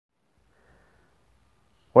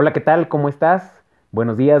Hola, ¿qué tal? ¿Cómo estás?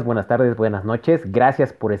 Buenos días, buenas tardes, buenas noches.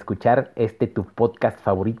 Gracias por escuchar tu podcast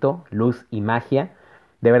favorito, Luz y Magia.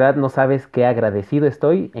 De verdad no sabes qué agradecido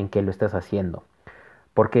estoy en que lo estés haciendo,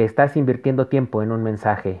 porque estás invirtiendo tiempo en un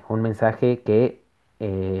mensaje que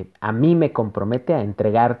a mí me compromete a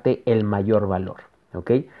entregarte el mayor valor, ¿ok?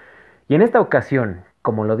 Y en esta ocasión,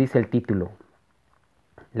 como lo dice el título,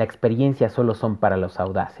 la experiencia solo son para los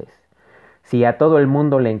audaces. Si a todo el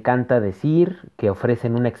mundo le encanta decir que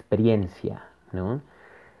ofrecen una experiencia, ¿no?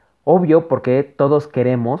 Obvio, porque todos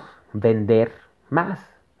queremos vender más.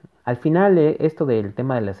 Al final, esto del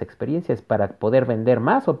tema de las experiencias es para poder vender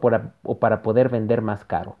más o para poder vender más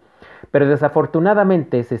caro. Pero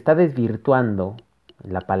desafortunadamente se está desvirtuando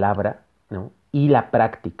la palabra, ¿no? Y la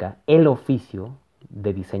práctica, el oficio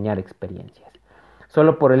de diseñar experiencias.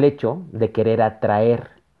 Solo por el hecho de querer atraer,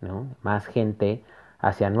 ¿no?, más gente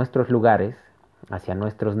hacia nuestros lugares, hacia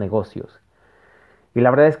nuestros negocios. Y la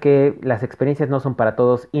verdad es que las experiencias no son para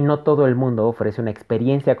todos y no todo el mundo ofrece una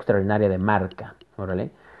experiencia extraordinaria de marca. Órale.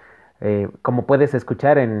 Como puedes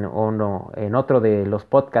escuchar en otro de los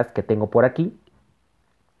podcasts que tengo por aquí,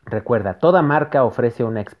 recuerda, toda marca ofrece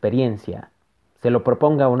una experiencia, se lo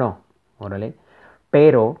proponga o no, órale,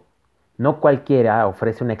 pero no cualquiera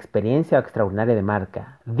ofrece una experiencia extraordinaria de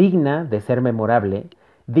marca, digna de ser memorable,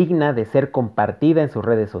 digna de ser compartida en sus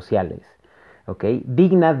redes sociales, ¿ok?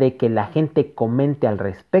 Digna de que la gente comente al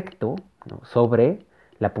respecto, ¿no?, sobre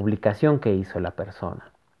la publicación que hizo la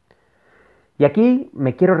persona. Y aquí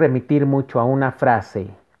me quiero remitir mucho a una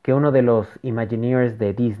frase que uno de los Imagineers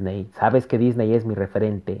de Disney, sabes que Disney es mi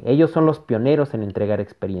referente, ellos son los pioneros en entregar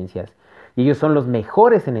experiencias y ellos son los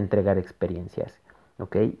mejores en entregar experiencias,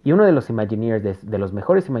 ¿ok? Y uno de los Imagineers, de los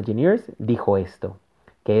mejores Imagineers, dijo esto,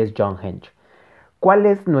 que es John Hench. ¿Cuál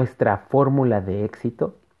es nuestra fórmula de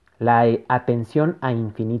éxito? La atención a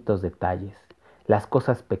infinitos detalles, las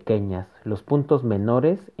cosas pequeñas, los puntos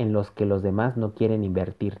menores en los que los demás no quieren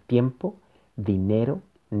invertir tiempo, dinero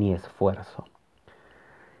ni esfuerzo.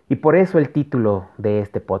 Y por eso el título de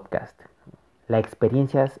este podcast, la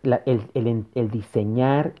experiencia, el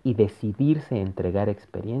diseñar y decidirse a entregar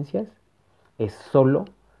experiencias es solo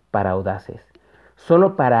para audaces,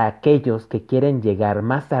 solo para aquellos que quieren llegar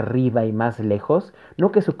más arriba y más lejos,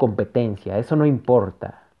 no que su competencia, eso no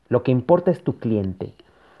importa, lo que importa es tu cliente.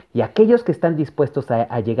 Y aquellos que están dispuestos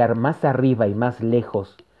a llegar más arriba y más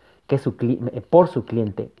lejos que por su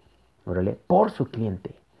cliente, órale, por su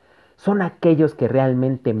cliente, son aquellos que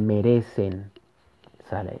realmente merecen,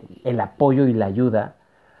 ¿sale?, el apoyo y la ayuda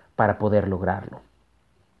para poder lograrlo.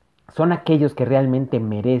 Son aquellos que realmente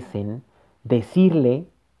merecen decirle,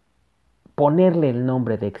 ponerle el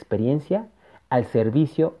nombre de experiencia al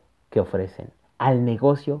servicio que ofrecen, al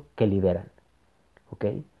negocio que lideran. ¿Ok?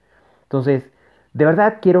 Entonces, de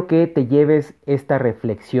verdad quiero que te lleves esta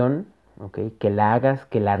reflexión, ¿ok?, que la hagas,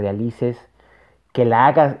 que la realices, que la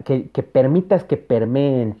hagas, que permitas que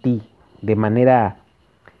permee en ti de manera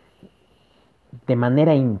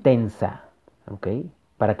intensa, ¿ok?,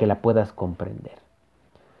 para que la puedas comprender.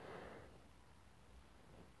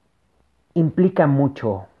 Implica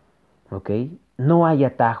mucho, ¿ok? No hay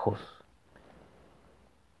atajos.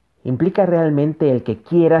 Implica realmente el que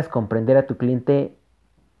quieras comprender a tu cliente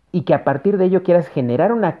y que a partir de ello quieras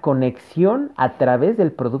generar una conexión a través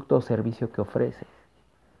del producto o servicio que ofreces.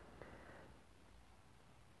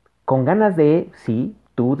 Con ganas de, sí,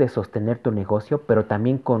 tú de sostener tu negocio, pero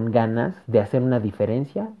también con ganas de hacer una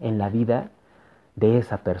diferencia en la vida de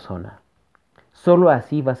esa persona. Solo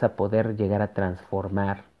así vas a poder llegar a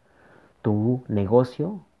transformar tu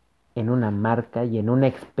negocio en una marca y en una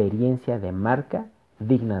experiencia de marca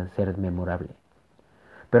digna de ser memorable.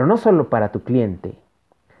 Pero no solo para tu cliente,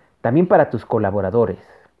 también para tus colaboradores,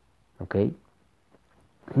 ¿ok?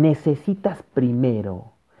 Necesitas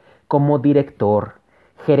primero, como director,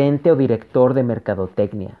 gerente o director de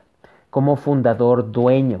mercadotecnia, como fundador,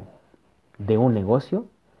 dueño de un negocio,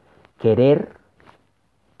 querer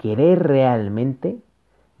realmente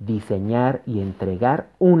diseñar y entregar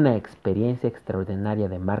una experiencia extraordinaria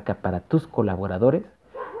de marca para tus colaboradores,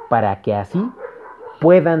 para que así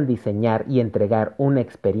puedan diseñar y entregar una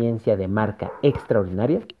experiencia de marca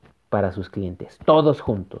extraordinaria para sus clientes, todos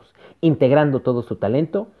juntos, integrando todo su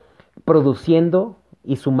talento, produciendo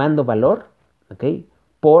y sumando valor, ¿ok?,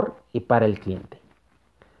 por y para el cliente.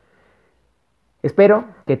 Espero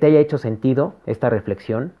que te haya hecho sentido esta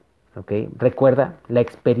reflexión. ¿Okay? Recuerda, la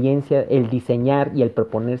experiencia, el diseñar y el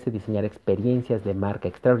proponerse diseñar experiencias de marca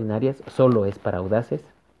extraordinarias solo es para audaces.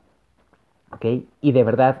 ¿Okay? Y de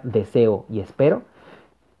verdad deseo y espero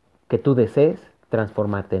que tú desees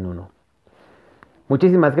transformarte en uno.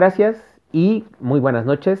 Muchísimas gracias Y muy buenas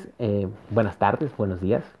noches, buenas tardes, buenos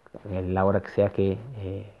días, en la hora que sea que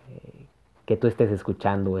tú estés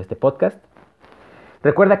escuchando este podcast.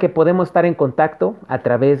 Recuerda que podemos estar en contacto a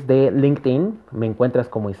través de LinkedIn. Me encuentras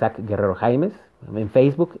como Isaac Guerrero Jaimes. En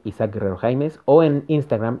Facebook, Isaac Guerrero Jaimes. O en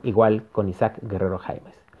Instagram, igual con Isaac Guerrero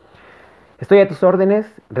Jaimes. Estoy a tus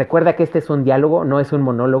órdenes. Recuerda que este es un diálogo, no es un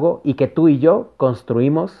monólogo. Y que tú y yo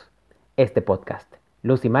construimos este podcast.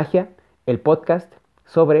 Luz y Magia, el podcast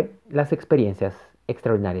sobre las experiencias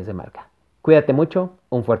extraordinarias de marca. Cuídate mucho.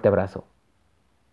 Un fuerte abrazo.